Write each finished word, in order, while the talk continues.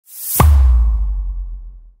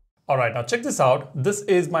Alright, now check this out. This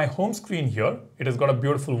is my home screen here. It has got a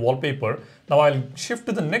beautiful wallpaper. Now I'll shift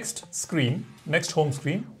to the next screen, next home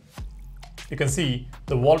screen. You can see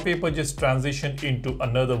the wallpaper just transitioned into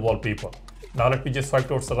another wallpaper. Now let me just swipe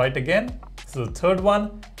towards the right again. So the third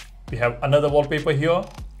one, we have another wallpaper here,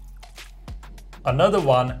 another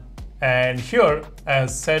one, and here I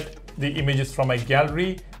have set the images from my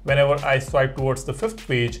gallery. Whenever I swipe towards the fifth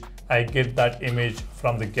page, I get that image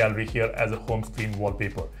from the gallery here as a home screen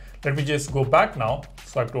wallpaper. Let me just go back now,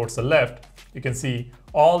 swipe towards the left. You can see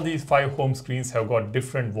all these 5 home screens have got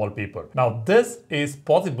different wallpaper. Now this is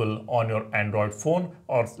possible on your Android phone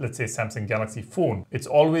or let's say Samsung Galaxy phone. It's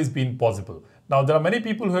always been possible. Now there are many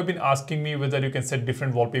people who have been asking me whether you can set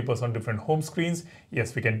different wallpapers on different home screens.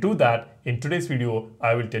 Yes, we can do that. In today's video,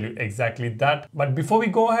 I will tell you exactly that. But before we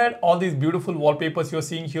go ahead, all these beautiful wallpapers you're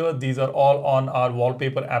seeing here, these are all on our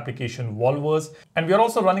wallpaper application Wallverse. And we are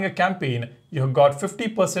also running a campaign. You have got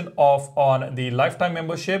 50% off on the lifetime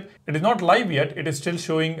membership. It is not live yet. It is still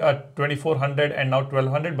showing at 2400 and now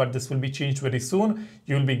 1200, but this will be changed very soon.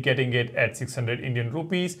 You'll be getting it at 600 Indian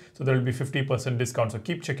rupees. So there will be 50% discount. So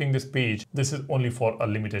keep checking this page. This is only for a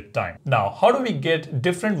limited time. Now, how do we get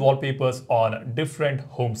different wallpapers on different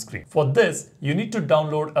home screens? For this, you need to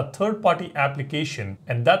download a third-party application,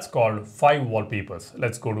 and that's called 5 Wallpapers.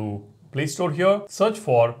 Let's go to Play Store here, search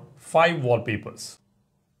for 5 Wallpapers.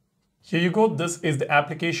 Here you go. This is the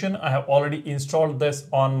application. I have already installed this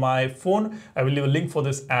on my phone. I will leave a link for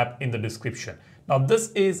this app in the description. Now,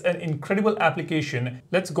 this is an incredible application.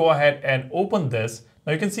 Let's go ahead and open this.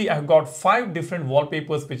 Now you can see I've got 5 different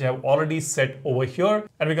wallpapers which I have already set over here,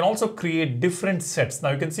 and we can also create different sets. Now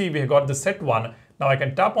you can see we have got the set 1. Now I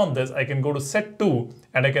can tap on this, I can go to set 2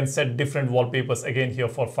 and I can set different wallpapers again here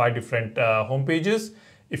for 5 different home pages.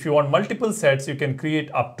 If you want multiple sets, you can create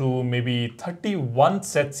up to maybe 31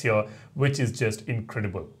 sets here, which is just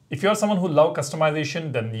incredible. If you're someone who loves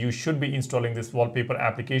customization, then you should be installing this wallpaper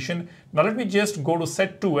application. Now let me just go to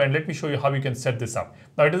set 2 and let me show you how you can set this up.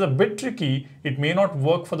 Now it is a bit tricky. It may not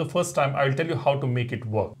work for the first time. I'll tell you how to make it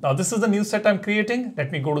work. Now this is the new set I'm creating.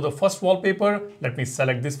 Let me go to the first wallpaper. Let me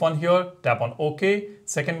select this one here, tap on OK.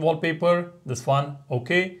 Second wallpaper, this one,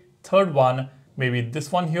 OK. Third one, maybe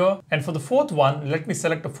this one here. And for the fourth one, let me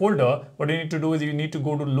select a folder. What you need to do is you need to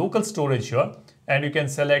go to local storage here and you can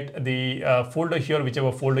select the folder here,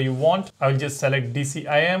 whichever folder you want. I'll just select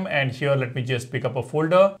DCIM and here let me just pick up a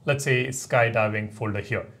folder. Let's say skydiving folder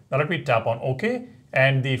here. Now let me tap on OK.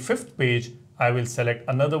 And the fifth page, I will select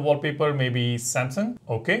another wallpaper, maybe Samsung.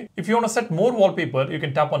 OK. If you want to set more wallpaper, you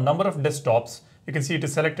can tap on number of desktops. You can see it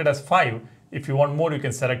is selected as 5. If you want more, you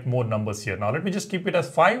can select more numbers here. Now let me just keep it as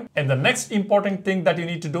 5. And the next important thing that you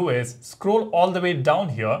need to do is scroll all the way down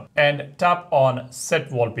here and tap on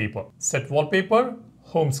set wallpaper. Set wallpaper,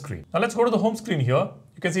 home screen. Now let's go to the home screen here.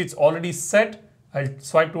 You can see it's already set. I'll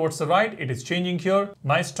swipe towards the right. It is changing here.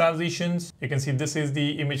 Nice transitions. You can see this is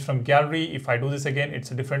the image from gallery. If I do this again,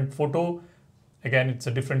 it's a different photo. Again, it's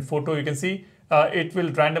a different photo. You can see it will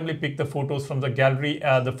randomly pick the photos from the gallery,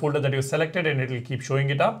 the folder that you selected, and it will keep showing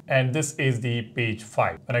it up. And this is the page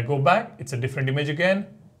 5. When I go back, it's a different image again.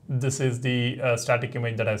 This is the static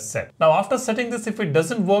image that I've set. Now, after setting this, if it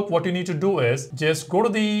doesn't work, what you need to do is just go to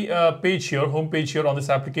the page here, home page here on this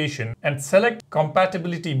application and select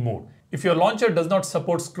compatibility mode. If your launcher does not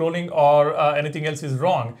support scrolling or anything else is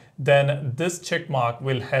wrong, then this check mark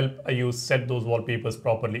will help you set those wallpapers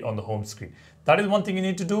properly on the home screen. That is one thing you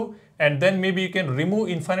need to do. And then maybe you can remove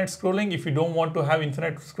infinite scrolling if you don't want to have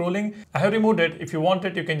infinite scrolling. I have removed it. If you want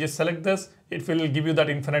it, you can just select this. It will give you that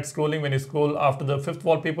infinite scrolling. When you scroll after the 5th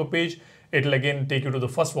wallpaper page, it will again take you to the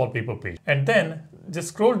first wallpaper page. And then just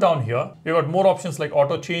scroll down here. We've got more options like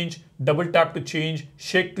auto change, double tap to change,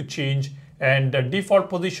 shake to change. And the default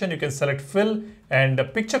position, you can select fill, and the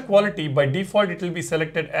picture quality by default, it will be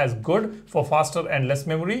selected as good for faster and less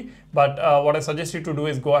memory. But what I suggest you to do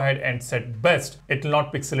is go ahead and set best. It will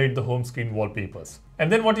not pixelate the home screen wallpapers.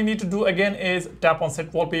 And then what you need to do again is tap on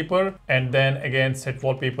set wallpaper and then again set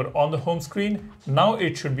wallpaper on the home screen. Now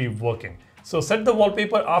it should be working. So set the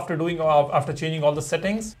wallpaper after changing all the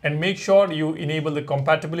settings, and make sure you enable the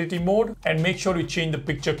compatibility mode and make sure you change the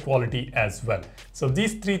picture quality as well. So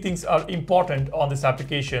these 3 things are important on this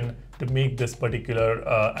application to make this particular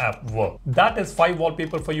app work. That is 5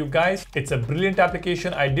 wallpaper for you guys. It's a brilliant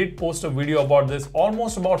application. I did post a video about this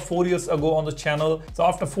almost about 4 years ago on the channel. So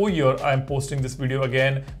after 4 years, I'm posting this video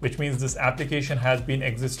again, which means this application has been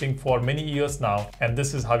existing for many years now. And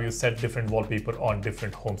this is how you set different wallpaper on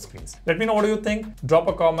different home screens. Let me know what do you think. Drop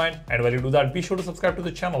a comment. And while you do that, be sure to subscribe to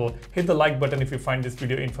the channel. Hit the like button if you find this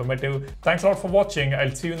video informative. Thanks a lot for watching.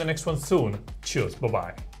 I'll see you in the next one soon. Cheers.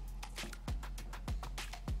 Bye-bye.